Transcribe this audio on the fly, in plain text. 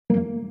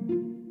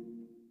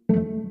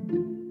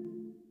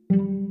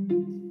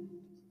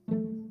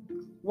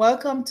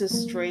Welcome to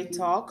Straight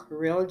Talk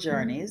Real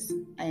Journeys.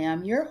 I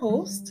am your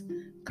host,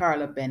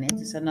 Carla Bennett.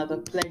 It's another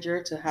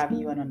pleasure to have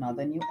you on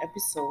another new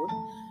episode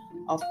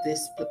of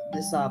this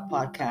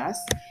podcast.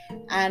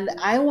 And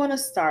I want to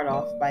start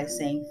off by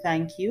saying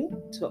thank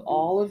you to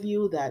all of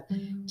you that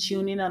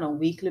tune in on a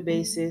weekly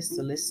basis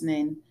to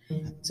listening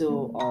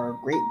to our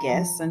great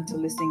guests and to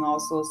listening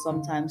also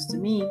sometimes to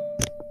me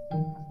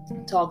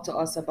talk to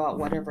us about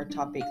whatever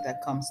topic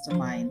that comes to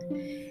mind.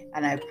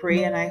 And I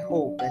pray and I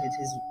hope that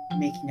it is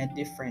making a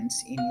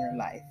difference in your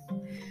life.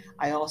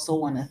 I also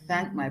want to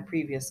thank my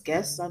previous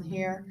guests on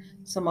here.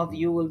 Some of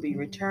you will be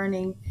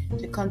returning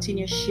to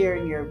continue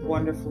sharing your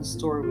wonderful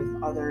story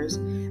with others.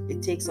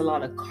 It takes a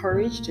lot of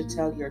courage to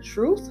tell your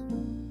truth,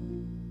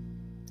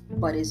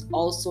 but it's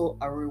also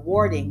a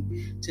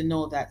rewarding to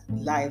know that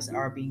lives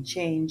are being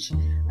changed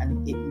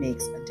and it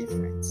makes a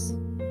difference.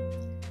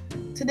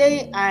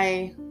 Today,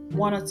 I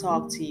want to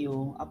talk to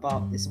you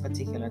about this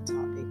particular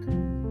topic.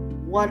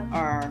 What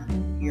are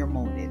your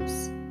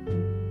motives?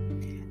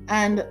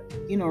 And,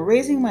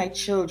 raising my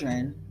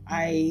children,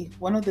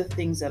 one of the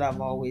things that I've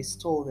always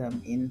told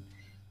them in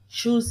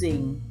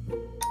choosing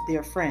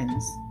their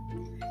friends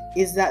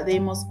is that they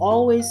must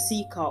always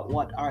seek out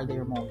what are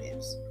their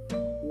motives.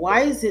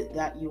 Why is it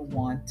that you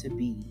want to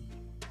be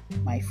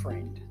my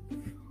friend?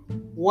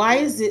 Why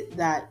is it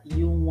that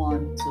you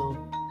want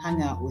to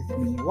hang out with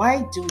me?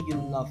 Why do you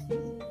love me?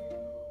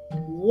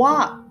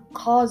 What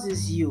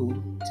causes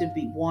you to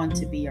want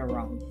to be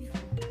around me?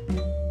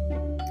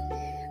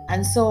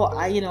 And so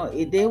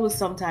they will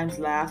sometimes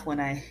laugh when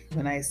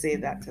I say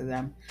that to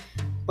them,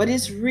 but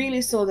it's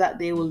really so that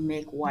they will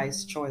make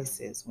wise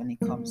choices when it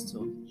comes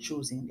to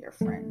choosing their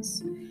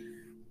friends.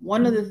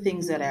 One of the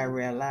things that I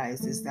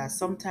realized is that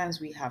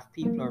sometimes we have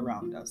people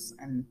around us,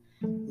 and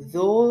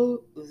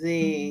though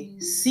they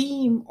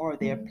seem or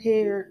they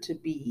appear to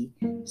be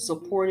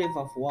supportive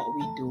of what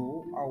we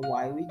do or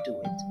why we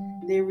do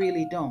it, they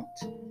really don't.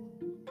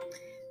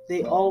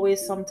 They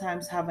always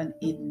sometimes have an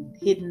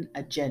hidden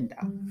agenda.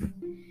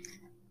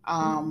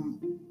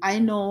 I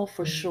know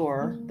for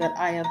sure that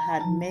I have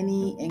had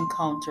many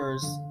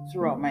encounters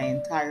throughout my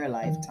entire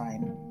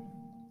lifetime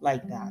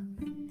like that.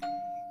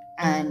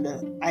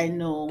 And I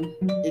know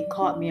it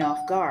caught me off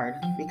guard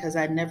because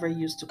I never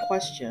used to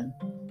question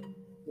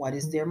what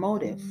is their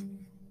motive.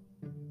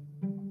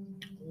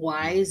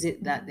 Why is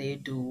it that they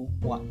do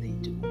what they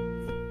do?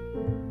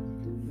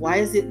 Why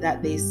is it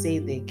that they say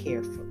they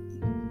care for me?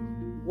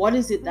 What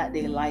is it that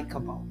they like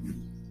about me?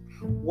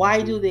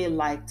 Why do they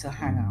like to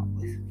hang out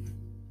with me?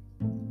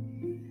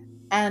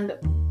 And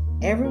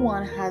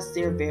everyone has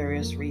their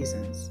various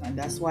reasons. And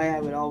that's why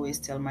I would always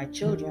tell my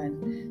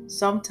children,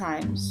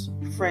 sometimes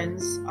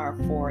friends are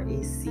for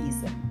a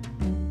season.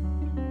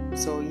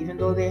 So even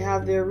though they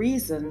have their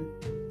reason,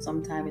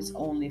 sometimes it's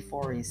only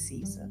for a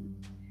season.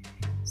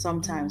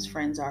 Sometimes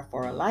friends are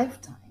for a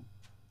lifetime.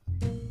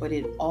 But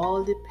it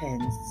all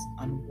depends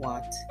on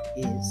what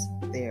is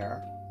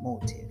their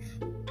motive.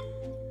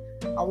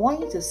 I want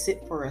you to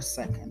sit for a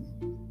second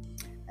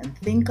and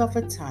think of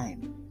a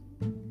time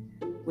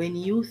when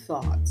you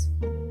thought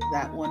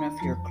that one of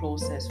your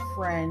closest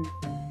friends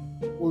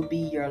will be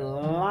your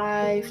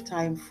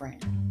lifetime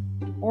friend,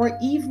 or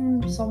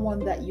even someone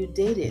that you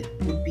dated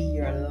would be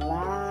your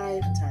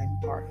lifetime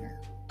partner.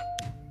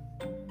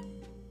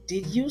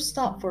 Did you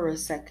stop for a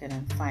second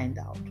and find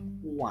out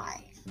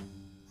why?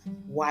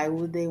 Why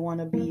would they want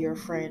to be your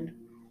friend,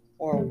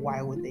 or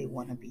why would they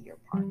want to be your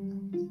partner?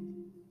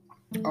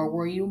 Or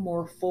were you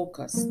more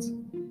focused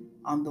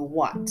on the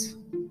what?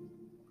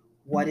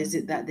 What is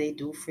it that they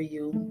do for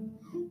you?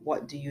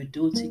 What do you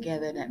do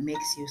together that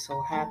makes you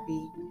so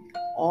happy?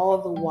 All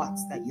the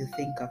whats that you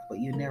think of, but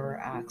you never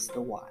ask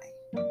the why.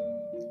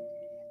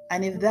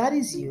 And if that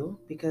is you,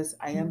 because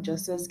I am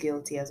just as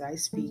guilty as I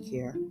speak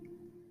here,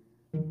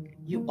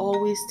 you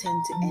always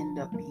tend to end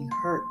up being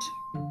hurt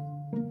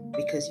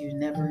because you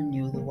never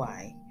knew the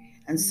why.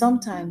 And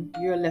sometimes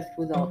you're left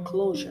without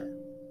closure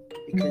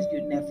because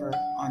you never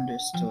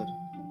understood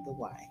the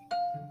why.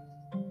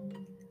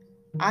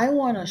 I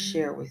want to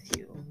share with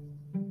you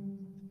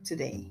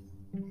today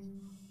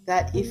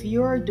that if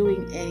you're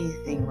doing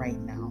anything right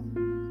now,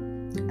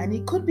 and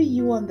it could be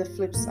you on the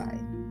flip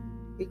side,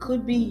 it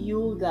could be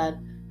you that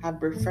have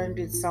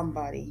befriended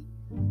somebody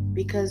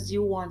because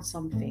you want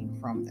something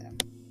from them.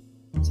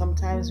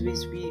 Sometimes we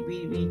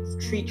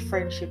treat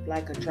friendship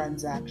like a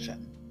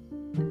transaction.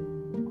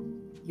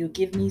 You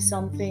give me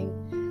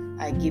something,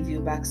 I give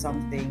you back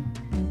something,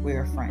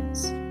 we're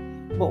friends.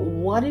 But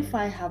what if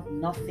I have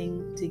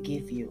nothing to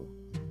give you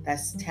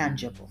that's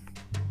tangible?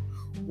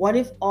 What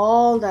if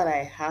all that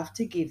I have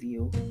to give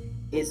you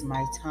is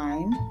my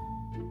time,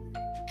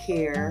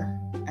 care,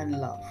 and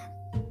love,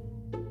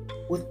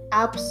 with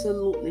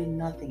absolutely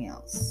nothing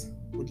else?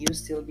 Would you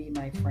still be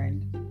my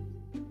friend?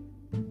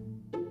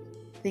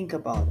 Think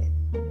about it.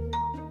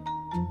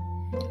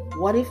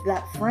 What if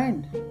that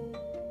friend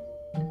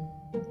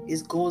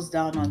goes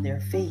down on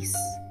their face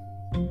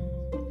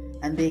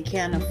and they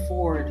can't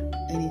afford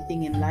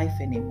anything in life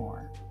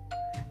anymore,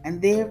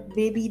 and they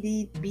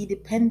maybe be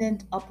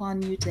dependent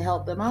upon you to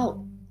help them out,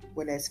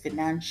 whether it's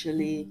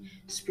financially,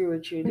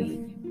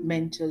 spiritually,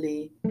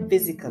 mentally,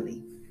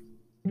 physically.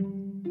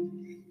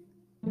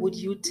 Would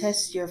you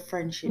test your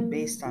friendship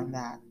based on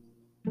that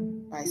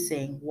by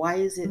saying, why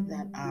is it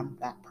that I'm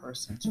that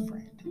person's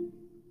friend?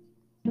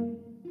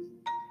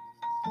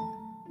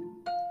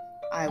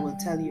 I will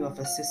tell you of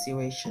a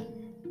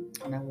situation,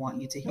 and I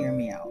want you to hear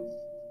me out.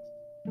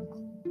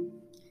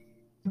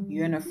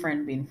 You and a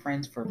friend been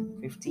friends for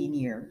 15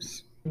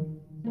 years,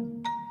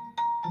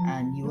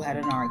 and you had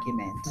an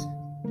argument,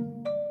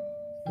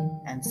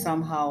 and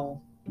somehow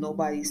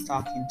nobody's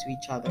talking to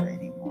each other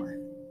anymore.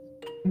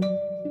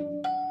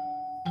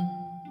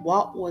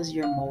 What was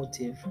your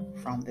motive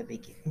from the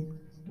beginning?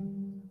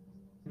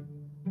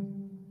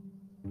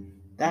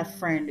 That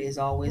friend has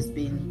always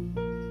been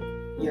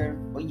your,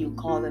 what you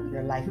call them,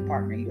 your life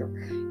partner,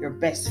 your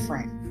best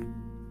friend.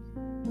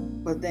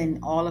 But then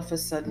all of a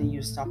sudden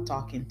you stop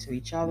talking to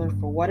each other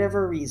for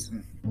whatever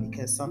reason,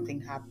 because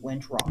something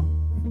went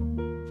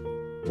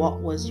wrong.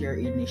 What was your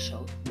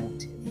initial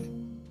motive?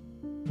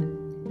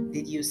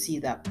 Did you see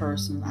that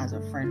person as a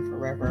friend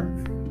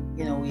forever?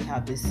 You know, we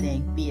have this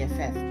saying,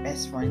 BFF,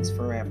 best friends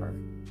forever.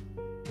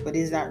 But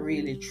is that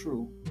really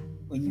true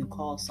when you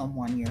call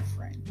someone your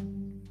friend?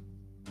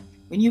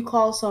 When you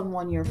call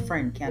someone your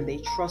friend, can they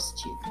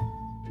trust you?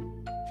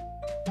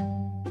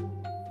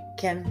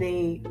 Can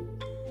they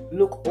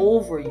look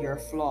over your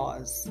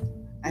flaws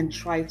and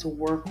try to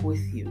work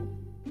with you?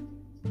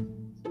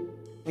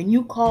 When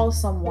you call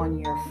someone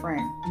your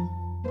friend,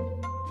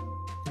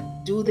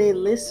 do they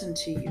listen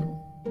to you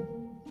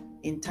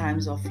in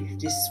times of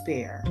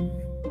despair?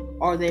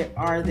 Or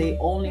are they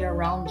only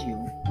around you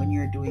when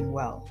you're doing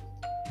well?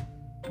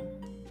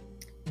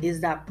 Is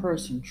that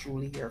person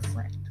truly your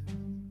friend?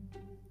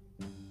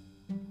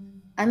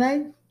 And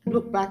I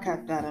look back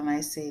at that and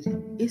I said,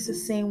 it's the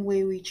same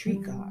way we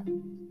treat God.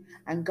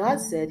 And God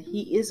said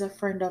He is a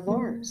friend of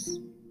ours.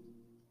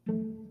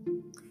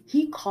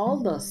 He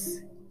called us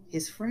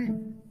His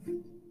friend.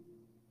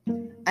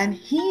 And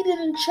He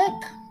didn't check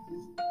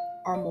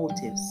our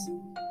motives.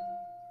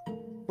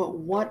 But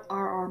what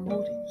are our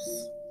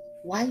motives?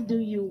 Why do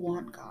you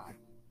want God?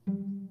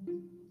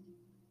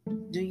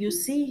 Do you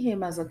see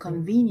Him as a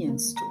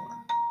convenience store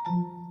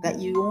that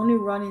you only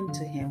run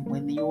into Him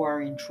when you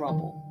are in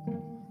trouble?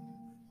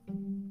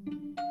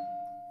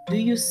 Do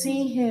you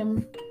see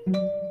Him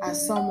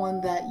as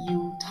someone that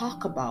you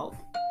talk about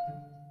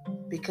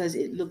because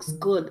it looks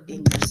good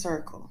in your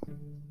circle?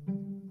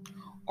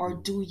 Or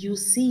do you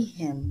see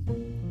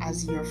Him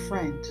as your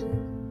friend?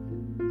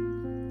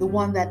 The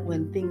one that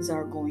when things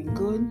are going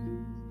good,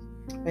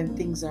 when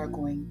things are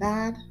going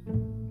bad,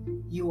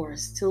 you are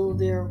still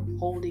there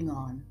holding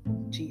on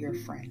to your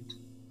friend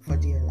for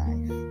dear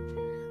life.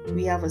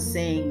 We have a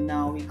saying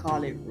now, we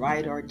call it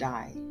ride or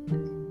die.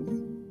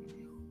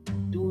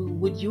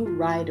 Would you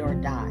ride or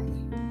die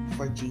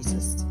for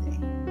Jesus today?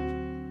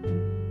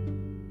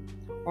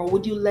 Or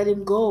would you let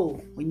Him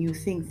go when you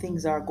think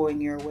things are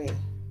going your way?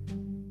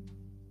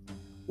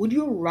 Would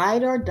you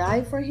ride or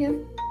die for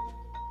Him?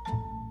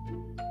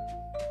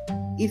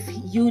 If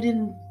you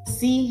didn't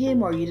see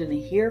Him or you didn't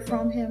hear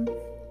from Him,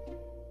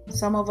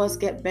 some of us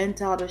get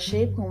bent out of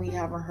shape when we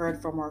haven't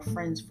heard from our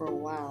friends for a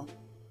while.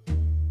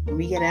 When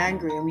we get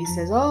angry and we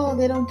say, oh,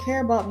 they don't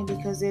care about me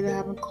because they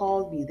haven't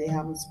called me, they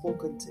haven't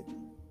spoken to me.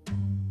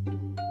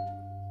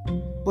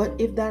 But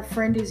if that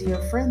friend is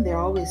your friend, they're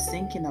always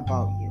thinking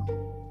about you.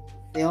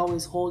 They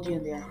always hold you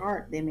in their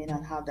heart. They may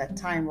not have that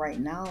time right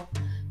now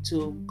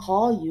to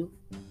call you,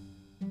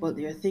 but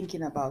they're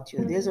thinking about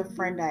you. There's a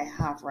friend I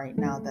have right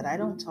now that I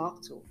don't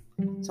talk to.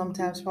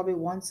 Sometimes probably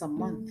once a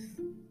month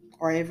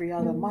or every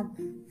other month.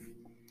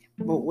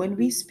 But when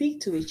we speak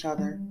to each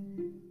other,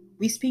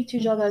 we speak to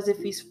each other as if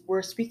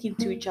we're speaking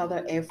to each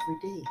other every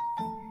day.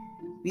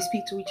 We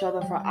speak to each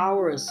other for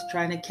hours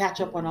trying to catch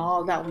up on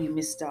all that we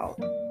missed out.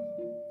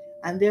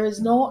 And there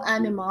is no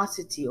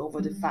animosity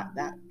over the fact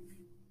that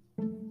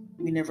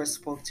we never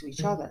spoke to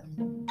each other.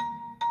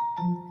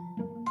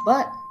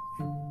 But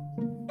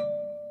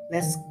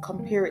let's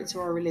compare it to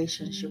our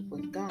relationship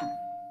with God.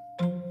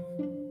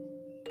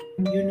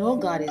 You know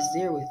God is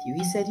there with you.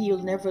 He said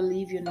He'll never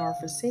leave you nor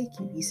forsake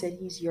you. He said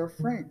He's your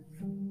friend.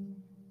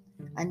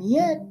 And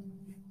yet,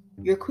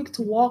 you're quick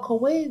to walk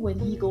away when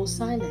He goes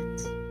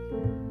silent,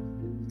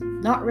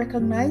 not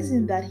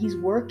recognizing that He's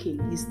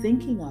working, He's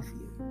thinking of you,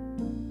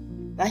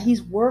 that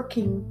He's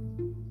working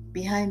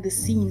behind the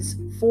scenes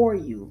for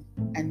you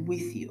and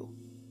with you.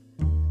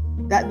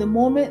 That the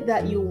moment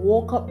that you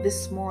woke up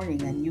this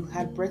morning and you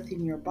had breath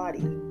in your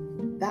body,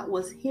 that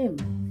was Him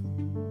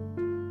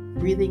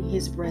breathing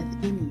His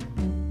breath in you.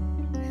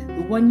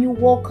 When you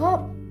woke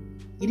up,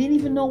 you didn't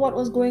even know what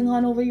was going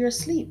on over your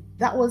sleep.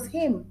 That was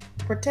Him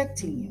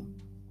protecting you.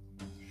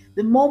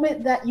 The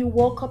moment that you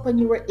woke up and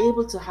you were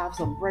able to have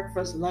some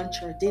breakfast, lunch,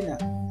 or dinner,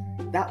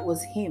 that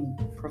was Him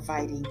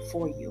providing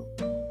for you.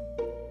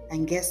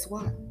 And guess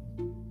what?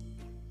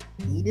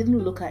 He didn't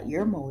look at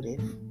your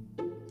motive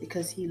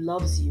because He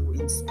loves you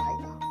in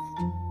spite of.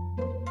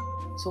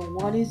 So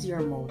what is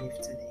your motive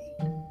today?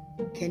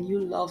 Can you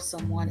love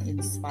someone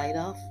in spite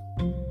of?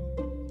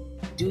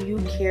 Do you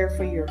care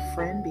for your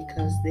friend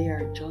because they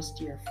are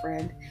just your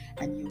friend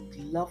and you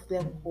love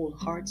them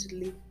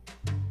wholeheartedly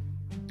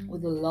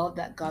with the love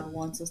that God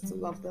wants us to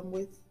love them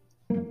with?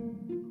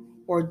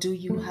 Or do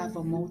you have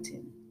a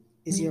motive?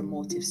 Is your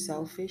motive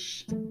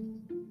selfish?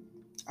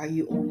 Are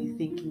you only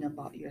thinking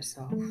about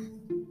yourself?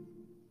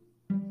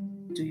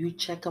 Do you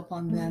check up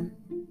on them?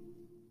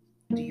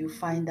 Do you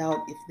find out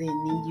if they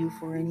need you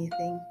for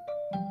anything?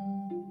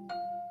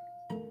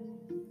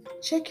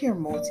 Check your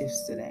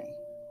motives today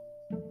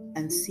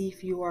and see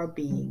if you are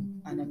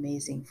being an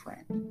amazing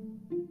friend.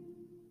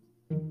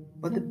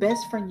 But the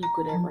best friend you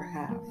could ever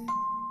have,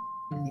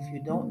 and if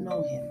you don't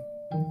know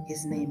him,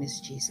 his name is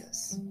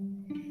Jesus.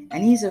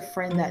 And he's a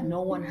friend that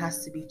no one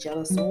has to be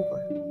jealous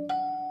over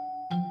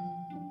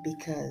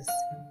because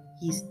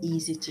he's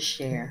easy to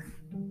share.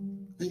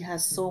 He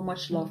has so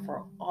much love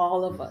for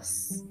all of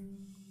us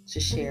to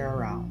share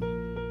around.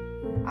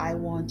 I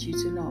want you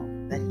to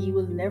know that he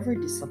will never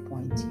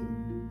disappoint you.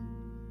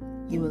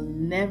 He will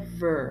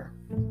never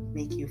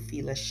make you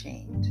feel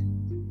ashamed.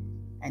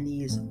 And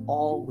he is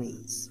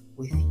always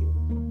with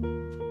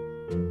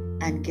you.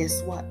 And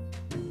guess what?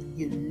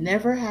 You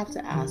never have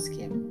to ask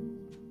him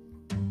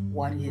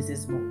what is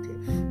his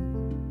motive,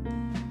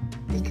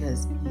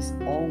 because he's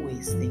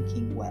always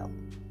thinking well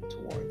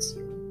towards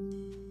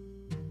you.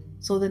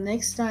 So the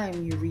next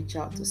time you reach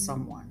out to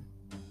someone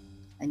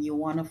and you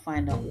want to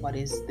find out what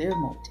is their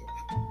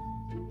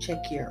motive,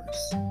 check yours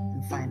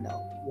and find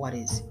out what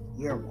is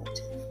your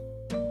motive.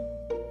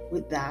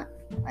 With that,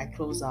 I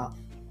close off.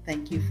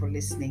 Thank you for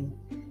listening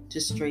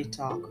to Straight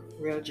Talk,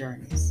 Real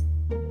Journeys.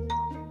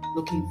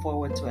 Looking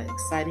forward to an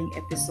exciting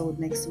episode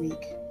next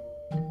week.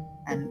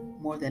 And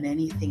more than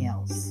anything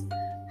else,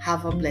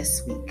 have a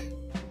blessed week.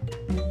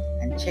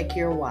 And check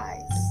your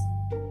whys.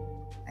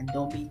 And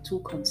don't be too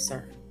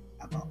concerned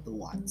about the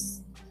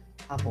whats.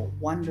 Have a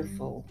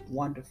wonderful,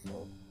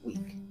 wonderful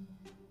week.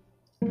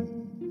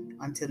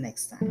 Until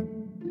next time.